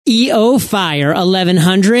EO Fire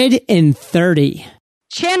 1130.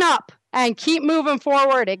 Chin up and keep moving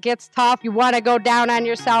forward. It gets tough. You want to go down on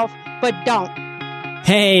yourself, but don't.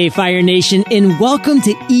 Hey, Fire Nation, and welcome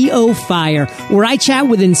to EO Fire, where I chat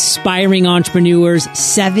with inspiring entrepreneurs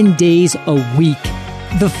 7 days a week.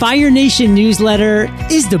 The Fire Nation newsletter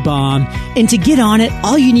is the bomb, and to get on it,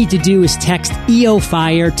 all you need to do is text EO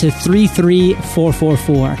Fire to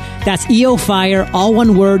 33444. That's EO Fire, all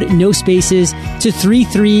one word, no spaces, to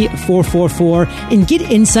 33444, and get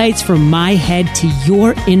insights from my head to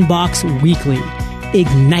your inbox weekly.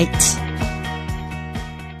 Ignite.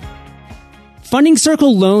 Funding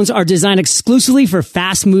Circle loans are designed exclusively for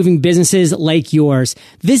fast-moving businesses like yours.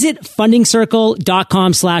 Visit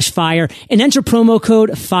fundingcircle.com/fire and enter promo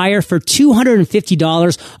code FIRE for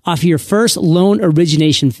 $250 off your first loan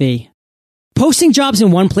origination fee. Posting jobs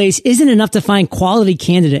in one place isn't enough to find quality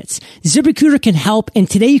candidates. ZipRecruiter can help, and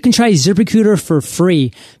today you can try ZipRecruiter for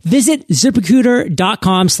free. Visit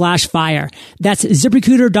ZipRecruiter.com/fire. That's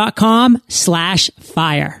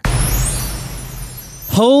ZipRecruiter.com/fire.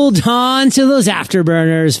 Hold on to those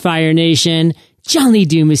afterburners, Fire Nation. John Lee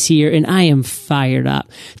Dumas here, and I am fired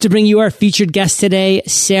up to bring you our featured guest today,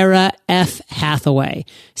 Sara F. Hathaway.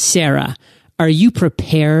 Sara, are you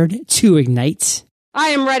prepared to ignite?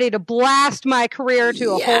 I am ready to blast my career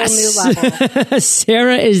to a whole new level.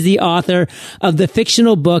 Sara is the author of the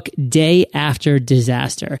fictional book, Day After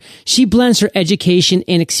Disaster. She blends her education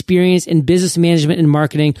and experience in business management and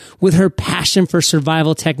marketing with her passion for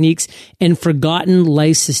survival techniques and forgotten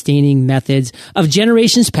life-sustaining methods of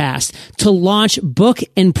generations past to launch book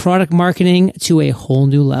and product marketing to a whole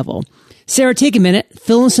new level. Sara, take a minute,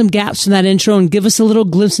 fill in some gaps from that intro, and give us a little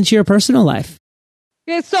glimpse into your personal life.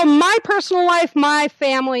 Okay, so my personal life, my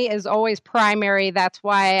family is always primary. That's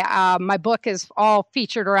why my book is all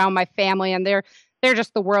featured around my family, and they're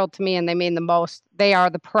just the world to me, and they mean the most. They are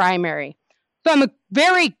the primary. So I'm a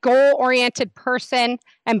very goal-oriented person,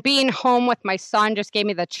 and being home with my son just gave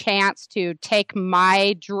me the chance to take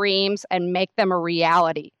my dreams and make them a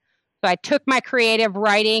reality. So I took my creative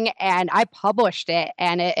writing and I published it,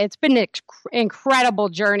 and it's been an incredible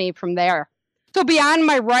journey from there. So beyond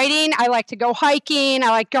my writing, I like to go hiking,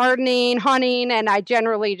 I like gardening, hunting, and I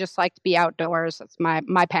generally just like to be outdoors. That's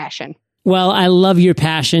my passion. Well, I love your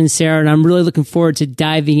passion, Sara, and I'm really looking forward to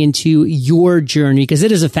diving into your journey because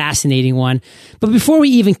it is a fascinating one. But before we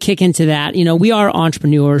even kick into that, we are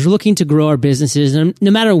entrepreneurs. We're looking to grow our businesses, and no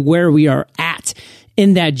matter where we are at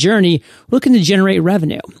in that journey, we're looking to generate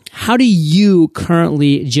revenue. How do you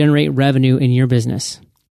currently generate revenue in your business?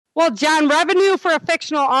 Well, John, revenue for a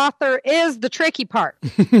fictional author is the tricky part.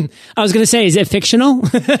 I was going to say, is it fictional?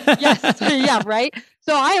 Yes, yeah, right.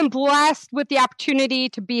 So I am blessed with the opportunity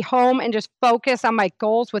to be home and just focus on my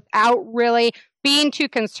goals without really being too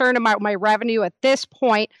concerned about my revenue at this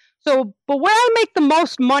point. So, but where I make the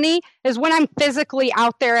most money is when I'm physically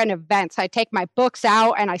out there at events. I take my books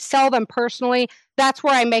out and I sell them personally. That's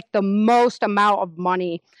where I make the most amount of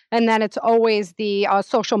money. And then it's always the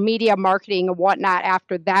social media marketing and whatnot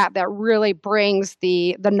after that really brings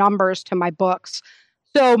the numbers to my books.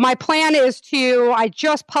 So my plan is I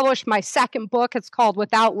just published my second book. It's called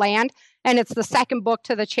Without Land, and it's the second book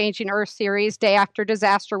to the Changing Earth series. Day After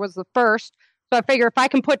Disaster was the first. So I figure if I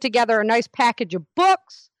can put together a nice package of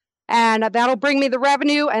books, and that'll bring me the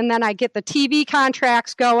revenue, and then I get the TV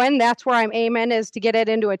contracts going. That's where I'm aiming, is to get it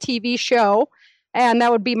into a TV show, and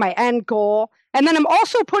that would be my end goal. And then I'm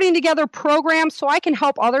also putting together programs so I can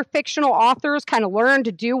help other fictional authors kind of learn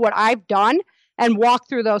to do what I've done and walk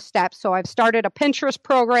through those steps. So I've started a Pinterest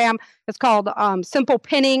program. It's called Simple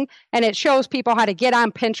Pinning, and it shows people how to get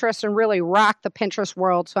on Pinterest and really rock the Pinterest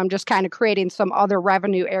world. So I'm just kind of creating some other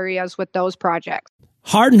revenue areas with those projects.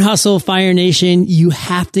 Heart and hustle, Fire Nation. You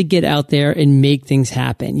have to get out there and make things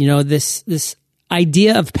happen. This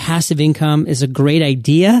idea of passive income is a great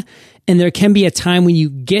idea. And there can be a time when you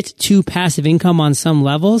get to passive income on some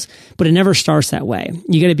levels, but it never starts that way.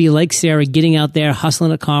 You got to be like Sara, getting out there,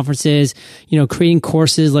 hustling at conferences, creating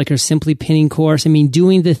courses like our Simply Pinning course.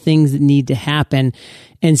 Doing the things that need to happen.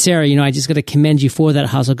 And Sara, I just got to commend you for that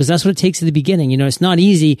hustle because that's what it takes at the beginning. It's not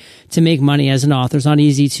easy to make money as an author. It's not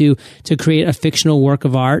easy to create a fictional work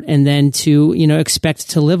of art and then to,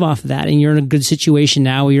 expect to live off of that. And you're in a good situation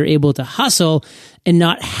now where you're able to hustle and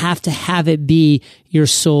not have to have it be your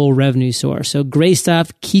sole revenue source. So great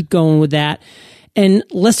stuff. Keep going with that. And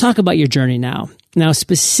let's talk about your journey now. Now,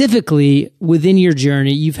 specifically within your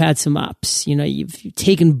journey, you've had some ups. You've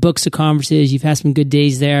taken books to conferences. You've had some good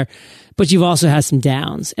days there, but you've also had some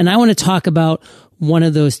downs. And I want to talk about one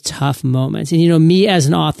of those tough moments. And, me as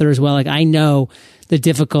an author as well, I know the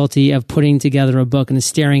difficulty of putting together a book and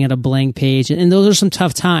staring at a blank page. And those are some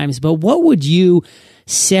tough times. But what would you,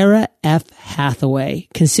 Sara F. Hathaway,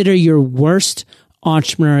 consider your worst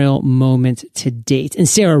entrepreneurial moment to date? And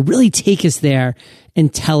Sara, really take us there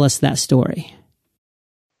and tell us that story.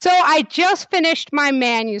 So I just finished my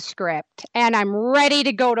manuscript and I'm ready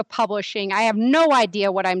to go to publishing. I have no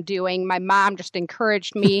idea what I'm doing. My mom just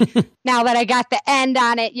encouraged me. Now that I got the end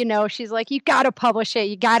on it, she's like, you got to publish it.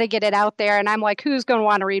 You got to get it out there. And I'm like, who's going to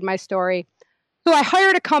want to read my story? So I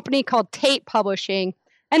hired a company called Tate Publishing,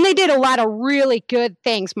 and they did a lot of really good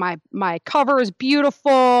things. My cover is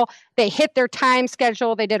beautiful. They hit their time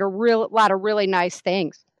schedule. They did a lot of really nice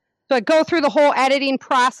things. So I go through the whole editing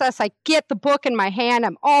process. I get the book in my hand.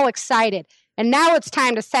 I'm all excited. And now it's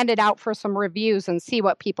time to send it out for some reviews and see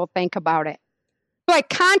what people think about it. So I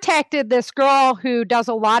contacted this girl who does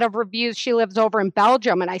a lot of reviews. She lives over in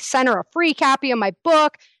Belgium, and I sent her a free copy of my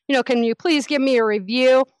book. Can you please give me a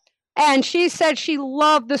review? And she said she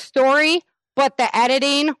loved the story, but the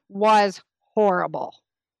editing was horrible.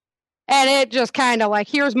 And it just kind of like,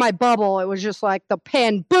 here's my bubble. It was just like the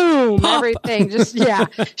pin, boom, pop. Everything just,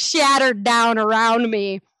 shattered down around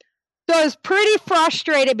me. So I was pretty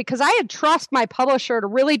frustrated because I had trust my publisher to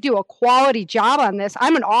really do a quality job on this.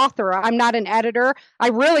 I'm an author. I'm not an editor. I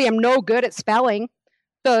really am no good at spelling.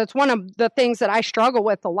 So it's one of the things that I struggle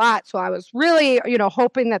with a lot. So I was really,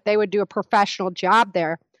 hoping that they would do a professional job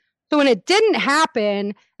there. So when it didn't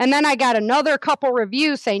happen, and then I got another couple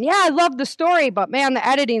reviews saying, yeah, I love the story, but man, the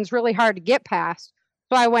editing's really hard to get past.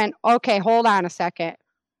 So I went, okay, hold on a second.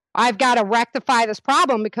 I've got to rectify this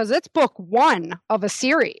problem because it's book 1 of a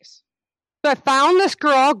series. So I found this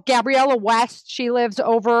girl, Gabriella West. She lives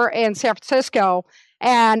over in San Francisco,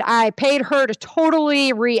 and I paid her to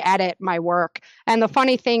totally re-edit my work. And the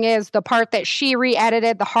funny thing is, the part that she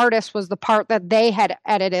re-edited the hardest was the part that they had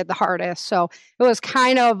edited the hardest. So it was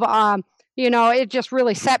kind of, it just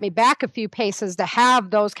really set me back a few paces to have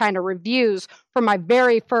those kind of reviews for my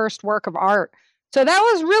very first work of art. So that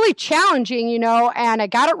was really challenging, and I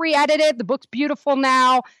got it re-edited. The book's beautiful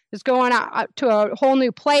now. It's going out to a whole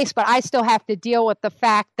new place, but I still have to deal with the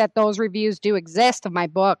fact that those reviews do exist of my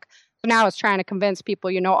book. So now it's trying to convince people,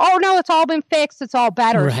 oh, no, it's all been fixed. It's all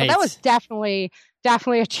better. Right. So that was definitely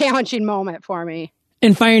a challenging moment for me.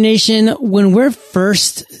 And Fire Nation, when we're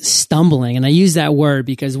first stumbling, and I use that word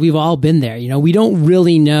because we've all been there, we don't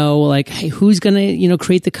really know, like, hey, who's going to,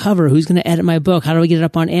 create the cover? Who's going to edit my book? How do I get it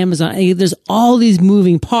up on Amazon? There's all these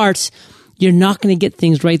moving parts. You're not going to get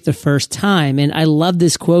things right the first time. And I love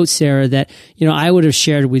this quote, Sara, that, I would have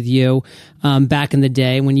shared with you back in the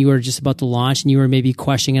day when you were just about to launch and you were maybe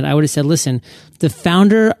questioning it. I would have said, listen, the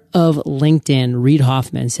founder of LinkedIn, Reid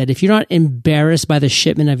Hoffman, said, if you're not embarrassed by the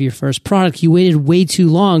shipment of your first product, you waited way too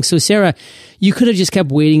long. So Sara, you could have just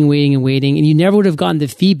kept waiting, and you never would have gotten the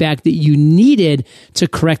feedback that you needed to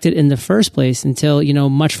correct it in the first place until,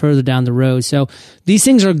 much further down the road. So these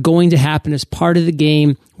things are going to happen as part of the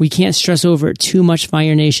game. We can't stress over it too much,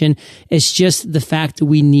 Fire Nation. It's just the fact that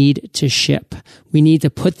we need to ship. We need to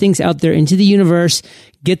put things out there into the universe,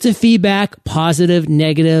 get the feedback, positive,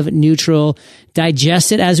 negative, neutral,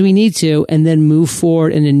 digest it as we need to, and then move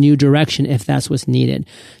forward in a new direction if that's what's needed.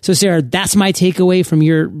 So Sara, that's my takeaway from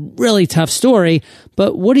your really tough story.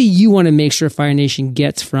 But what do you want to make sure Fire Nation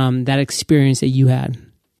gets from that experience that you had?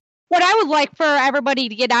 What I would like for everybody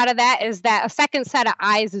to get out of that is that a second set of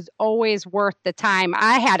eyes is always worth the time.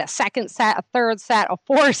 I had a second set, a third set, a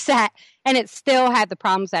fourth set, and it still had the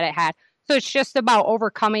problems that it had. So it's just about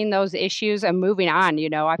overcoming those issues and moving on.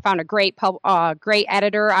 I found a great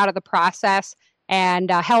editor out of the process and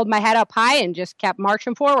held my head up high and just kept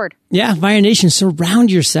marching forward. Yeah, Fire Nation,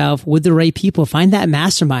 surround yourself with the right people. Find that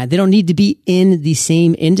mastermind. They don't need to be in the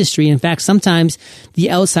same industry. In fact, sometimes the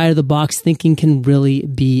outside of the box thinking can really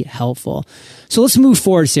be helpful. So let's move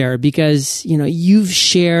forward, Sara, because, you've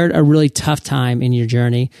shared a really tough time in your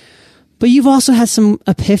journey, but you've also had some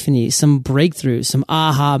epiphanies, some breakthroughs, some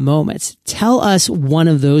aha moments. Tell us one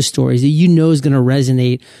of those stories that is going to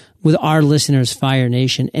resonate with our listeners, Fire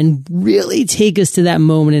Nation, and really take us to that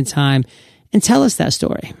moment in time and tell us that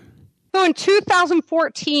story. So in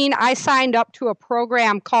 2014, I signed up to a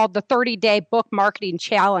program called the 30-Day Book Marketing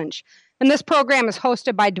Challenge. And this program is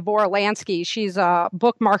hosted by Devorah Lansky. She's a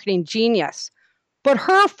book marketing genius. But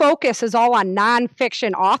her focus is all on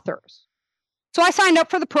nonfiction authors. So I signed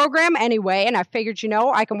up for the program anyway, and I figured,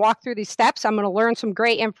 I can walk through these steps. I'm going to learn some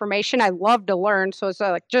great information. I love to learn, so it's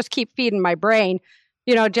like just keep feeding my brain.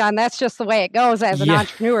 John, that's just the way it goes as an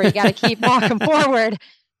entrepreneur. You got to keep walking forward.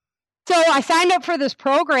 So I signed up for this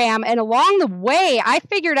program, and along the way, I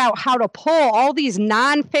figured out how to pull all these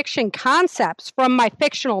nonfiction concepts from my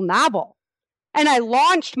fictional novel. And I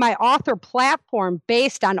launched my author platform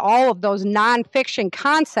based on all of those nonfiction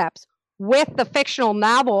concepts with the fictional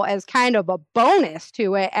novel as kind of a bonus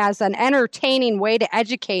to it, as an entertaining way to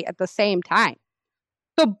educate at the same time.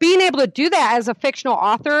 So being able to do that as a fictional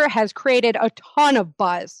author has created a ton of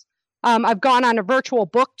buzz. I've gone on a virtual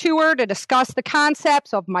book tour to discuss the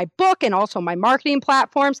concepts of my book and also my marketing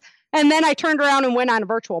platforms. And then I turned around and went on a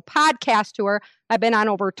virtual podcast tour. I've been on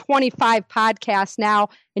over 25 podcasts now.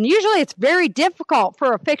 And usually it's very difficult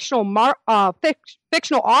for a fictional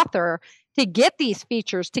author to get these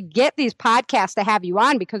features, to get these podcasts to have you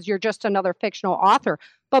on, because you're just another fictional author.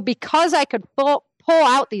 But because I could pull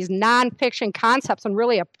out these nonfiction concepts and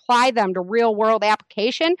really apply them to real world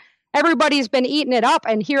application, everybody's been eating it up.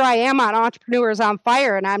 And here I am on Entrepreneurs on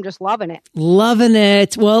Fire, and I'm just loving it. Loving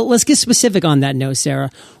it. Well, let's get specific on that note, Sara.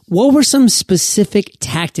 What were some specific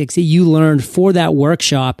tactics that you learned for that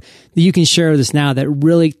workshop that you can share with us now that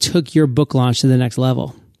really took your book launch to the next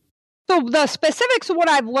level? So the specifics of what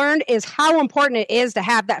I've learned is how important it is to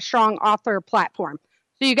have that strong author platform.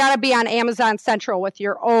 So you got to be on Amazon Central with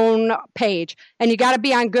your own page, and you got to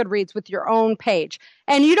be on Goodreads with your own page.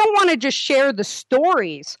 And you don't want to just share the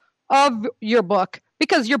stories of your book,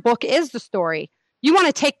 because your book is the story. You want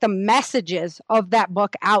to take the messages of that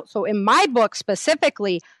book out. So in my book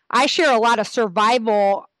specifically, I share a lot of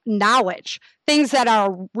survival knowledge, things that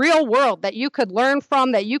are real world that you could learn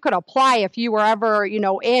from, that you could apply if you were ever,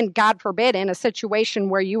 in, God forbid, in a situation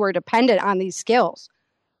where you were dependent on these skills.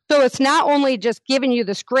 So it's not only just giving you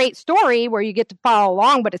this great story where you get to follow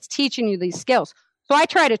along, but it's teaching you these skills. So I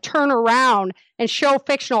try to turn around and show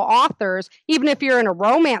fictional authors, even if you're in a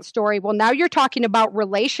romance story, well, now you're talking about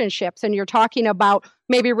relationships, and you're talking about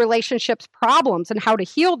maybe relationships problems and how to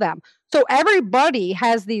heal them. So everybody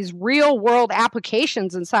has these real world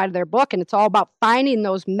applications inside of their book, and it's all about finding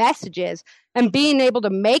those messages and being able to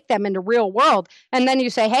make them into real world. And then you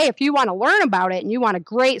say, hey, if you want to learn about it and you want a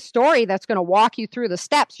great story that's going to walk you through the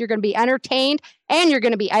steps, you're going to be entertained and you're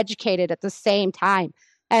going to be educated at the same time.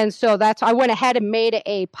 And so I went ahead and made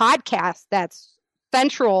a podcast that's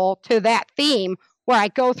central to that theme, where I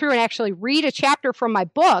go through and actually read a chapter from my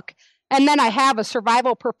book. And then I have a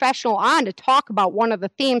survival professional on to talk about one of the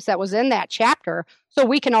themes that was in that chapter, so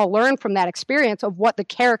we can all learn from that experience of what the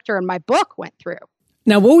character in my book went through.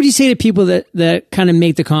 Now, what would you say to people that kind of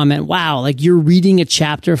make the comment, wow, like you're reading a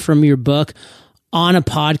chapter from your book on a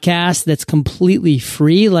podcast that's completely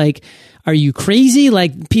free? Like, are you crazy?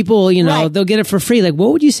 Like, people, right, they'll get it for free. Like,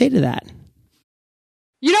 what would you say to that?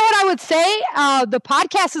 You know what I would say? The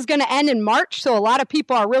podcast is going to end in March. So a lot of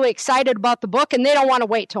people are really excited about the book, and they don't want to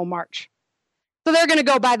wait till March. So they're going to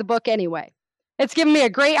go buy the book anyway. It's given me a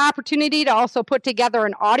great opportunity to also put together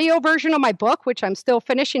an audio version of my book, which I'm still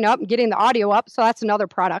finishing up and getting the audio up. So that's another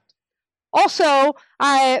product. Also,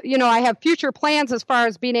 I have future plans as far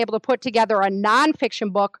as being able to put together a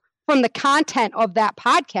nonfiction book from the content of that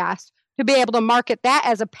podcast, to be able to market that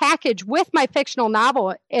as a package with my fictional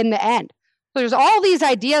novel in the end. So there's all these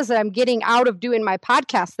ideas that I'm getting out of doing my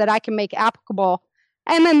podcast that I can make applicable.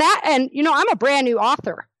 And then I'm a brand new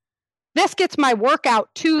author. This gets my work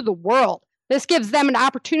out to the world. This gives them an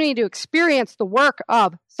opportunity to experience the work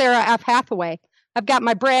of Sara F. Hathaway. I've got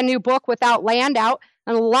my brand new book, Without Land, out.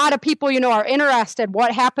 And a lot of people, are interested.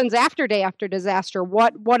 What happens after day after disaster?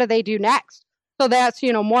 What do they do next? So that's,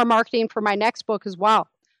 more marketing for my next book as well.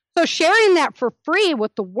 So sharing that for free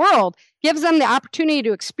with the world gives them the opportunity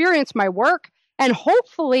to experience my work. And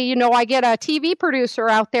hopefully, I get a TV producer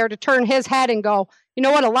out there to turn his head and go, you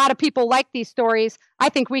know what, a lot of people like these stories. I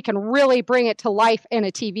think we can really bring it to life in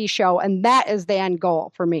a TV show. And that is the end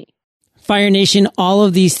goal for me. Fire Nation, all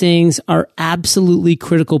of these things are absolutely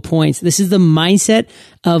critical points. This is the mindset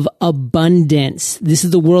of abundance. This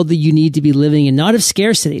is the world that you need to be living in, not of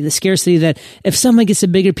scarcity. The scarcity that if someone gets a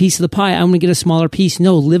bigger piece of the pie, I'm going to get a smaller piece.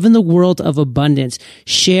 No, live in the world of abundance.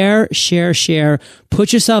 Share, share, share.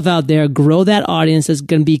 Put yourself out there. Grow that audience that's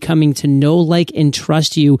going to be coming to know, like, and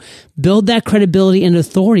trust you. Build that credibility and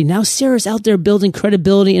authority. Now Sara's out there building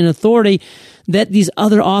credibility and authority that these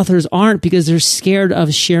other authors aren't, because they're scared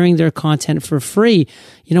of sharing their content for free.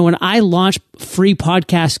 When I launched free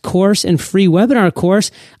podcast course and free webinar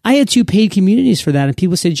course, I had 2 paid communities for that. And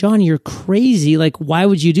people said, John, you're crazy. Like, why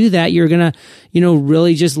would you do that? You're going to,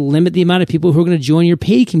 really just limit the amount of people who are going to join your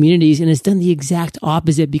paid communities. And it's done the exact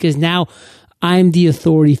opposite, because now I'm the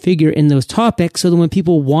authority figure in those topics. So that when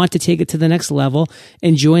people want to take it to the next level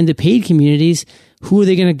and join the paid communities, who are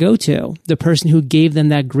they going to go to? The person who gave them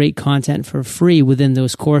that great content for free within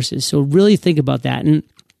those courses. So really think about that. And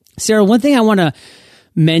Sara, one thing I want to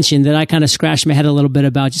mentioned that I kind of scratched my head a little bit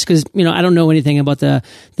about, just because, I don't know anything about the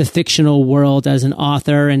fictional world as an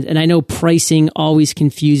author. And I know pricing always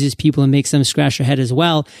confuses people and makes them scratch their head as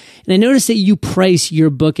well. And I noticed that you price your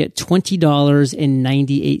book at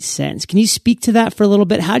 $20.98. Can you speak to that for a little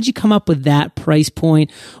bit? How'd you come up with that price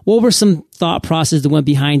point? What were some thought process that went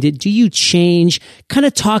behind it? Do you change? Kind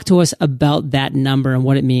of talk to us about that number and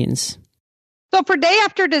what it means. So for Day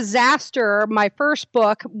After Disaster, my first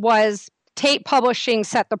book was Tate Publishing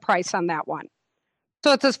set the price on that one.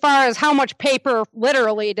 So it's as far as how much paper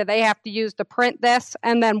literally do they have to use to print this,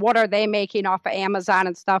 and then what are they making off of Amazon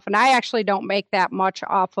and stuff. And I actually don't make that much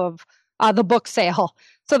off of the book sale.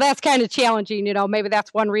 So that's kind of challenging. Maybe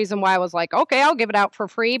that's one reason why I was like, okay, I'll give it out for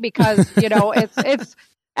free, because, it's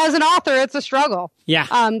as an author, it's a struggle. Yeah.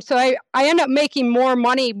 So I end up making more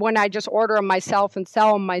money when I just order them myself and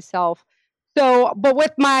sell them myself. So, but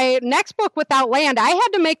with my next book, Without Land, I had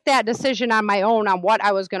to make that decision on my own on what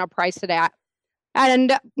I was going to price it at.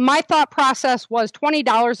 And my thought process was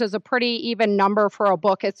 $20 is a pretty even number for a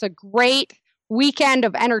book. It's a great weekend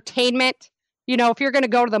of entertainment. If you're going to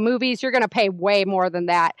go to the movies, you're going to pay way more than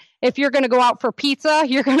that. If you're going to go out for pizza,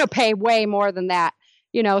 you're going to pay way more than that.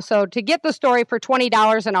 So to get the story for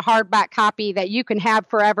 $20 and a hardback copy that you can have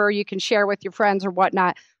forever, you can share with your friends or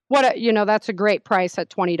whatnot, that's a great price at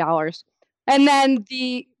 $20. And then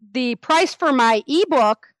the price for my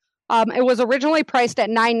ebook, it was originally priced at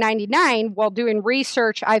 $9.99. While doing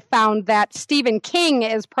research, I found that Stephen King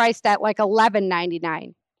is priced at like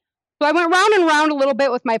 $11.99. So I went round and round a little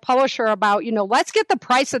bit with my publisher about, let's get the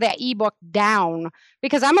price of that ebook down,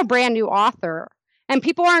 because I'm a brand new author and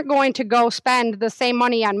people aren't going to go spend the same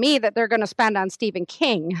money on me that they're going to spend on Stephen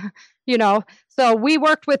King, So we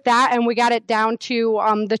worked with that and we got it down to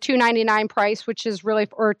the $2.99 price, which is really,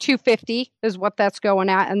 or $2.50 is what that's going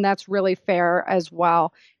at. And that's really fair as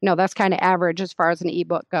well. That's kind of average as far as an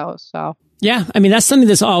ebook goes. So. Yeah. I mean, that's something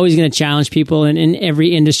that's always going to challenge people in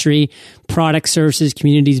every industry, product, services,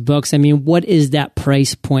 communities, books. I mean, what is that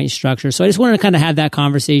price point structure? So I just wanted to kind of have that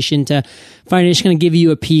conversation to just kind of give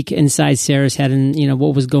you a peek inside Sara's head and,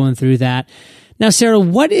 what was going through that. Now, Sara,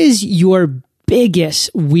 what is your biggest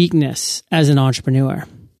weakness as an entrepreneur?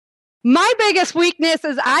 My biggest weakness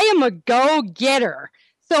is I am a go-getter.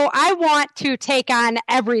 So I want to take on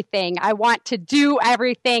everything. I want to do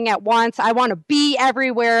everything at once. I want to be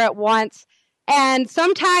everywhere at once. And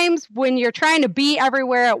sometimes when you're trying to be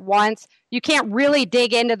everywhere at once, you can't really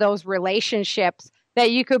dig into those relationships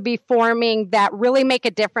that you could be forming that really make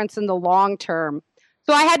a difference in the long term.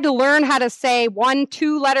 So I had to learn how to say one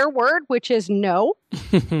 2-letter word, which is no.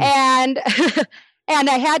 and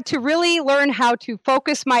I had to really learn how to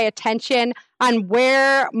focus my attention on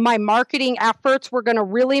where my marketing efforts were going to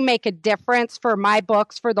really make a difference for my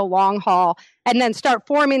books for the long haul, and then start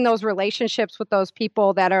forming those relationships with those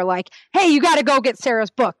people that are like, hey, you got to go get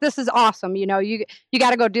Sara's book. This is awesome. You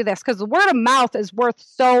got to go do this, because the word of mouth is worth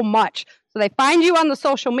so much. So they find you on the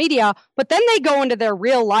social media, but then they go into their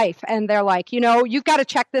real life and they're like, you've got to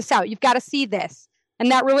check this out. You've got to see this.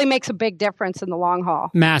 And that really makes a big difference in the long haul.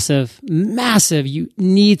 Massive. You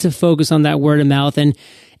need to focus on that word of mouth. And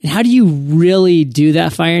how do you really do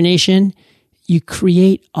that, Fire Nation? You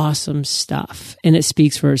create awesome stuff and it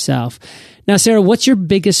speaks for itself. Now, Sara, what's your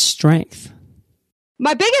biggest strength?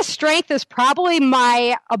 My biggest strength is probably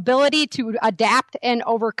my ability to adapt and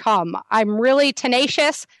overcome. I'm really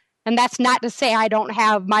tenacious. And that's not to say I don't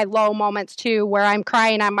have my low moments too, where I'm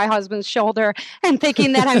crying on my husband's shoulder and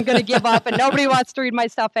thinking that I'm going to give up and nobody wants to read my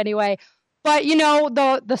stuff anyway. But,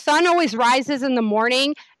 the sun always rises in the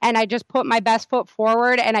morning and I just put my best foot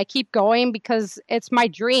forward and I keep going because it's my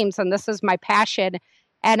dreams and this is my passion.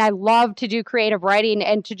 And I love to do creative writing,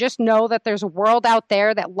 and to just know that there's a world out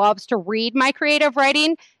there that loves to read my creative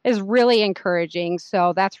writing is really encouraging.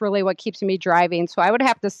 So that's really what keeps me driving. So I would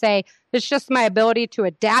have to say it's just my ability to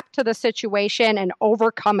adapt to the situation and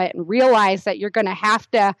overcome it, and realize that you're going to have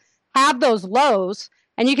those lows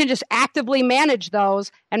and you can just actively manage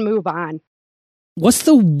those and move on. What's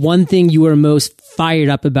the one thing you are most fired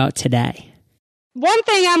up about today? One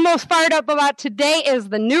thing I'm most fired up about today is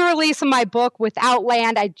the new release of my book, Without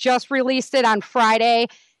Land. I just released it on Friday.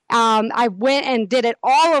 I went and did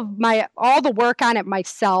all the work on it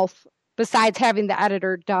myself, besides having the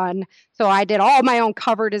editor done. So I did all my own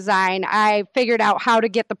cover design. I figured out how to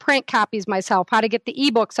get the print copies myself, how to get the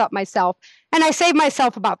ebooks up myself. And I saved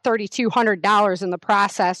myself about $3,200 in the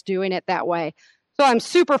process doing it that way. So I'm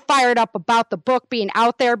super fired up about the book being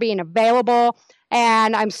out there, being available.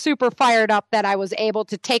 And I'm super fired up that I was able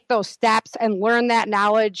to take those steps and learn that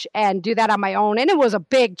knowledge and do that on my own. And it was a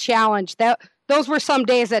big challenge. Those were some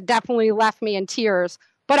days that definitely left me in tears.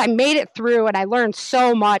 but I made it through and I learned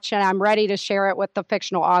so much, and I'm ready to share it with the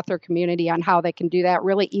fictional author community on how they can do that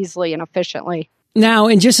really easily and efficiently. Now,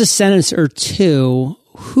 in just a sentence or two,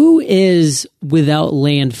 who is Without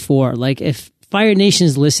Land for? Like, if Fire Nation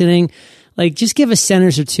is listening, like, just give a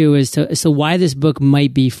sentence or two as to why this book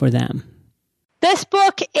might be for them. This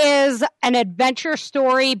book is an adventure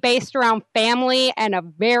story based around family and a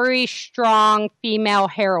very strong female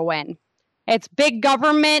heroine. It's big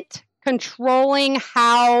government controlling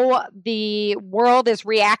how the world is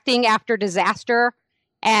reacting after disaster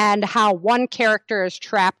and how one character is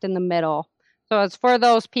trapped in the middle. So it's for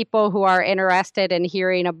those people who are interested in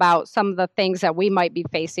hearing about some of the things that we might be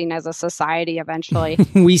facing as a society eventually.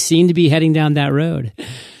 We seem to be heading down that road.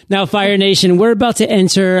 Now, Fire Nation, we're about to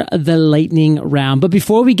enter the lightning round. But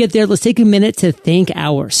before we get there, let's take a minute to thank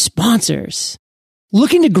our sponsors.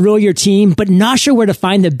 Looking to grow your team, but not sure where to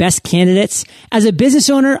find the best candidates? As a business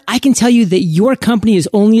owner, I can tell you that your company is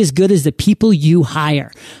only as good as the people you hire.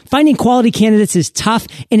 Finding quality candidates is tough,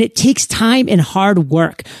 and it takes time and hard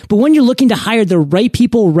work. But when you're looking to hire the right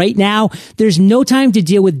people right now, there's no time to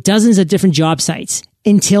deal with dozens of different job sites.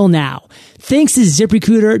 Until now. Thanks to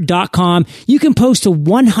ZipRecruiter.com, you can post to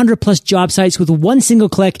 100 plus job sites with one single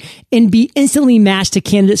click and be instantly matched to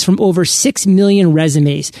candidates from over 6 million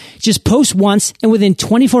resumes. Just post once, and within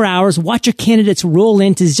 24 hours, watch your candidates roll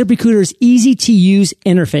into ZipRecruiter's easy to use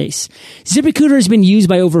interface. ZipRecruiter has been used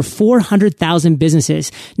by over 400,000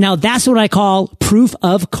 businesses. Now that's what I call proof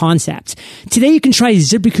of concept. Today you can try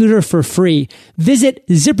ZipRecruiter for free. Visit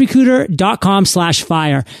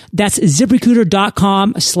ZipRecruiter.com/fire. That's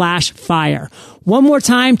ZipRecruiter.com/fire. One more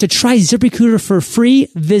time, to try ZipRecruiter for free,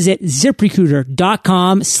 visit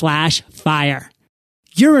ZipRecruiter.com/fire.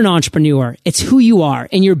 You're an entrepreneur. It's who you are,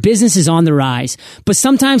 and your business is on the rise. But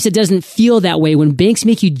sometimes it doesn't feel that way when banks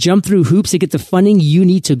make you jump through hoops to get the funding you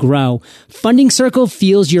need to grow. Funding Circle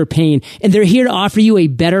feels your pain, and they're here to offer you a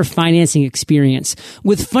better financing experience.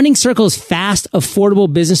 With Funding Circle's fast,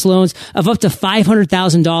 affordable business loans of up to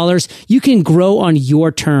 $500,000, you can grow on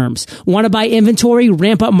your terms. Want to buy inventory,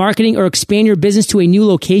 ramp up marketing, or expand your business to a new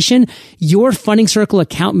location? Your Funding Circle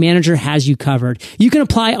account manager has you covered. You can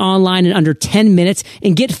apply online in under 10 minutes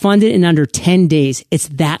and get funded in under 10 days. It's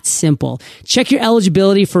that simple. Check your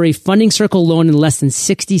eligibility for a Funding Circle loan in less than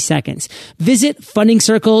 60 seconds. Visit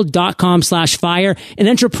fundingcircle.com/fire and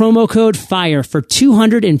enter promo code FIRE for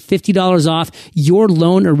 $250 off your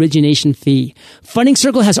loan origination fee. Funding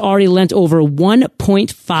Circle has already lent over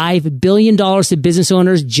 $1.5 billion to business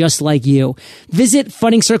owners just like you. Visit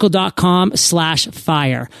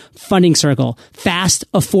fundingcircle.com/fire. Funding Circle. Fast,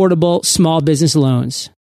 affordable, small business loans.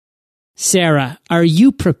 Sara, are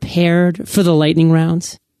you prepared for the lightning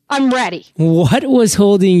rounds? I'm ready. What was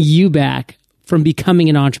holding you back from becoming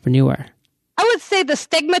an entrepreneur? I would say the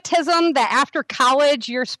stigmatism that after college,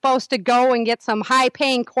 you're supposed to go and get some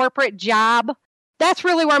high-paying corporate job. That's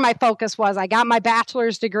really where my focus was. I got my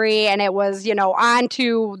bachelor's degree, and it was, on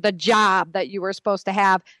to the job that you were supposed to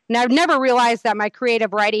have. And I've never realized that my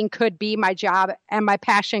creative writing could be my job and my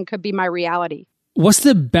passion could be my reality. What's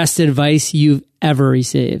the best advice you've ever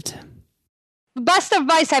received? The best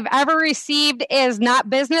advice I've ever received is not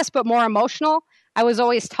business, but more emotional. I was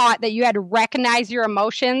always taught that you had to recognize your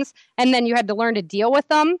emotions and then you had to learn to deal with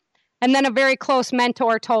them. And then a very close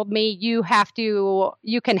mentor told me you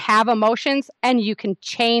can have emotions and you can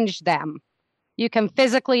change them. You can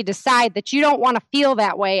physically decide that you don't want to feel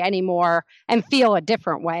that way anymore and feel a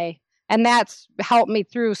different way. And that's helped me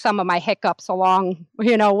through some of my hiccups along,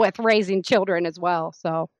 with raising children as well.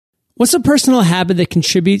 So. What's a personal habit that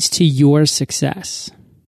contributes to your success?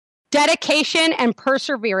 Dedication and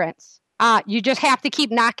perseverance. You just have to keep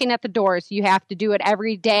knocking at the doors. You have to do it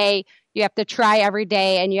every day. You have to try every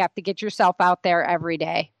day, and you have to get yourself out there every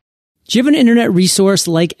day. Do you have an internet resource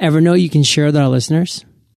like Evernote you can share with our listeners?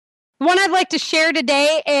 The one I'd like to share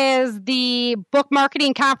today is the book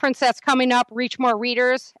marketing conference that's coming up, Reach More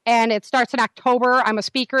Readers, and it starts in October. I'm a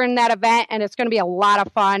speaker in that event, and it's going to be a lot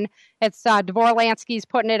of fun. It's Devor Lansky's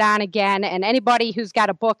putting it on again, and anybody who's got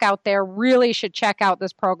a book out there really should check out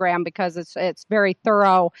this program because it's very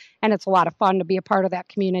thorough, and it's a lot of fun to be a part of that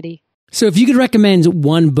community. So if you could recommend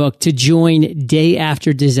one book to join Day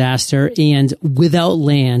After Disaster and Without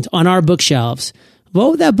Land on our bookshelves, what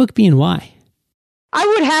would that book be and why? I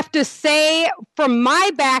would have to say, from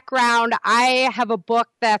my background, I have a book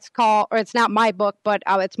that's called, or it's not my book, but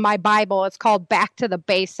it's my Bible. It's called Back to the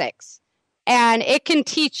Basics. And it can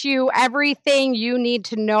teach you everything you need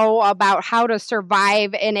to know about how to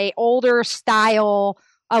survive in an older style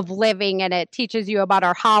of living. And it teaches you about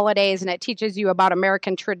our holidays, and it teaches you about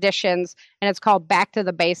American traditions. And it's called Back to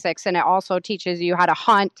the Basics. And it also teaches you how to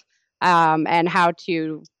hunt, and how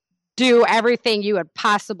to do everything you would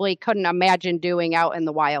possibly couldn't imagine doing out in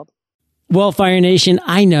the wild. Well, Fire Nation,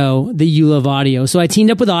 I know that you love audio, so I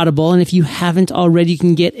teamed up with Audible, and if you haven't already, you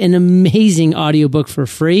can get an amazing audiobook for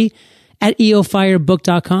free at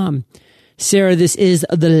eofirebook.com. Sara, this is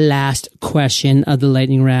the last question of the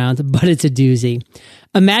lightning round, but it's a doozy.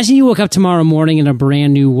 Imagine you woke up tomorrow morning in a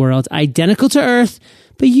brand new world, identical to Earth,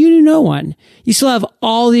 but you knew no one. You still have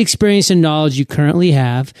all the experience and knowledge you currently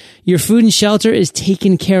have. Your food and shelter is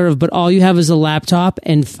taken care of, but all you have is a laptop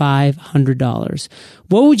and $500.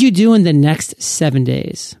 What would you do in the next 7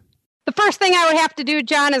 days? The first thing I would have to do,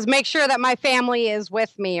 John, is make sure that my family is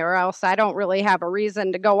with me, or else I don't really have a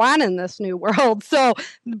reason to go on in this new world. So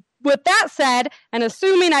with that said, and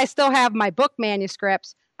assuming I still have my book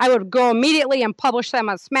manuscripts, I would go immediately and publish them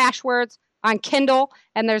on Smashwords, on Kindle,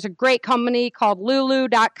 and there's a great company called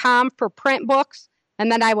lulu.com for print books,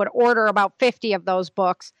 and then I would order about 50 of those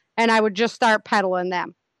books, and I would just start peddling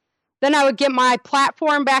them. Then I would get my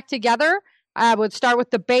platform back together. I would start with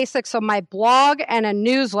the basics of my blog and a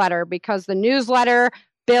newsletter, because the newsletter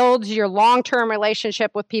builds your long-term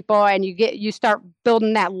relationship with people, and you start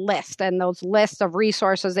building that list and those lists of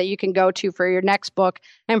resources that you can go to for your next book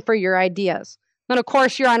and for your ideas. Then, of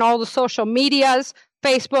course, you're on all the social medias,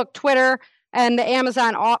 Facebook, Twitter, and the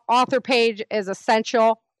Amazon author page is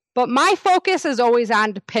essential. But my focus is always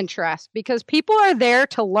on Pinterest, because people are there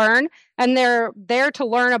to learn, and they're there to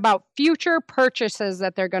learn about future purchases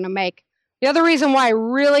that they're going to make. The other reason why I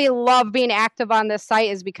really love being active on this site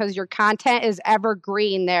is because your content is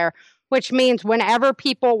evergreen there, which means whenever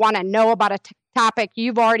people want to know about a topic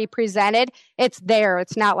you've already presented, it's there.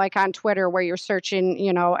 It's not like on Twitter where you're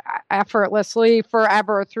searching, effortlessly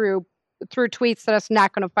forever through tweets that it's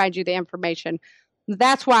not going to find you the information.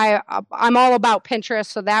 That's why I'm all about Pinterest,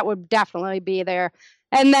 so that would definitely be there.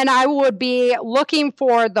 And then I would be looking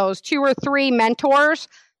for those 2 or 3 mentors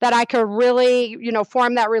that I could really,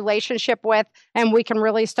 form that relationship with, and we can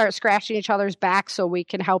really start scratching each other's backs so we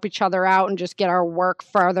can help each other out and just get our work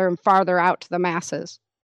farther and farther out to the masses.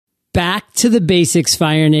 Back to the basics,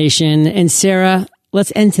 Fire Nation. And Sara,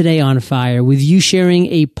 let's end today on fire with you sharing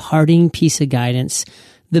a parting piece of guidance.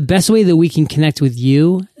 The best way that we can connect with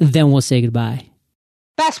you, then we'll say goodbye.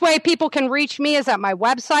 Best way people can reach me is at my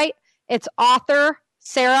website. It's author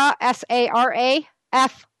Sara, Sara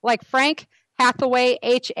F like Frank, Hathaway,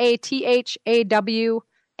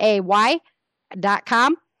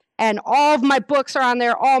 HATHAWAY.com. And all of my books are on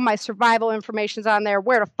there. All my survival information is on there.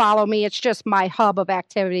 Where to follow me. It's just my hub of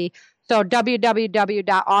activity. So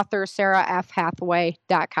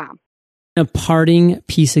www.authorsarafhathaway.com. A parting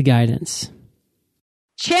piece of guidance.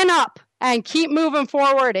 Chin up and keep moving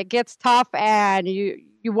forward. It gets tough and you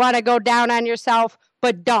want to go down on yourself,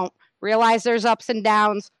 but don't. Realize there's ups and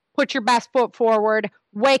downs. Put your best foot forward.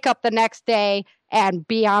 Wake up the next day and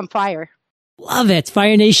be on fire. Love it.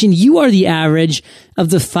 Fire Nation, you are the average of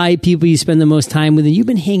the 5 people you spend the most time with, and you've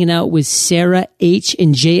been hanging out with Sara H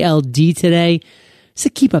and JLD today. So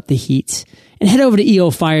keep up the heat and head over to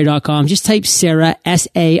eofire.com. Just type Sara,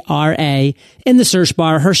 Sara, in the search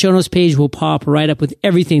bar. Her show notes page will pop right up with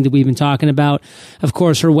everything that we've been talking about. Of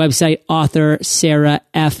course, her website, author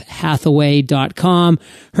sarafhathaway.com.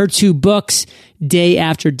 Her 2 books, Day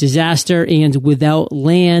After Disaster and Without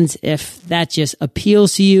Land. If that just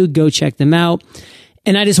appeals to you, go check them out.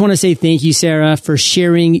 And I just want to say thank you, Sara, for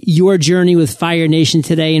sharing your journey with Fire Nation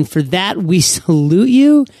today. And for that, we salute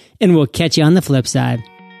you, and we'll catch you on the flip side.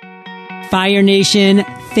 Fire Nation,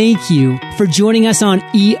 thank you for joining us on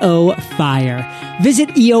EO Fire. Visit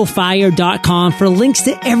eofire.com for links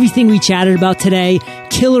to everything we chatted about today,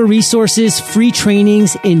 killer resources, free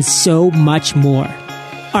trainings, and so much more.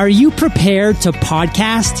 Are you prepared to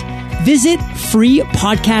podcast? Visit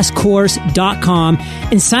freepodcastcourse.com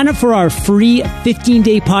and sign up for our free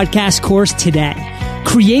 15-day podcast course today.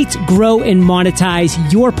 Create, grow, and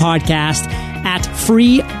monetize your podcast at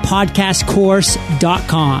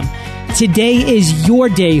freepodcastcourse.com. Today is your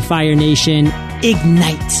day, Fire Nation.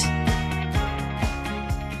 Ignite.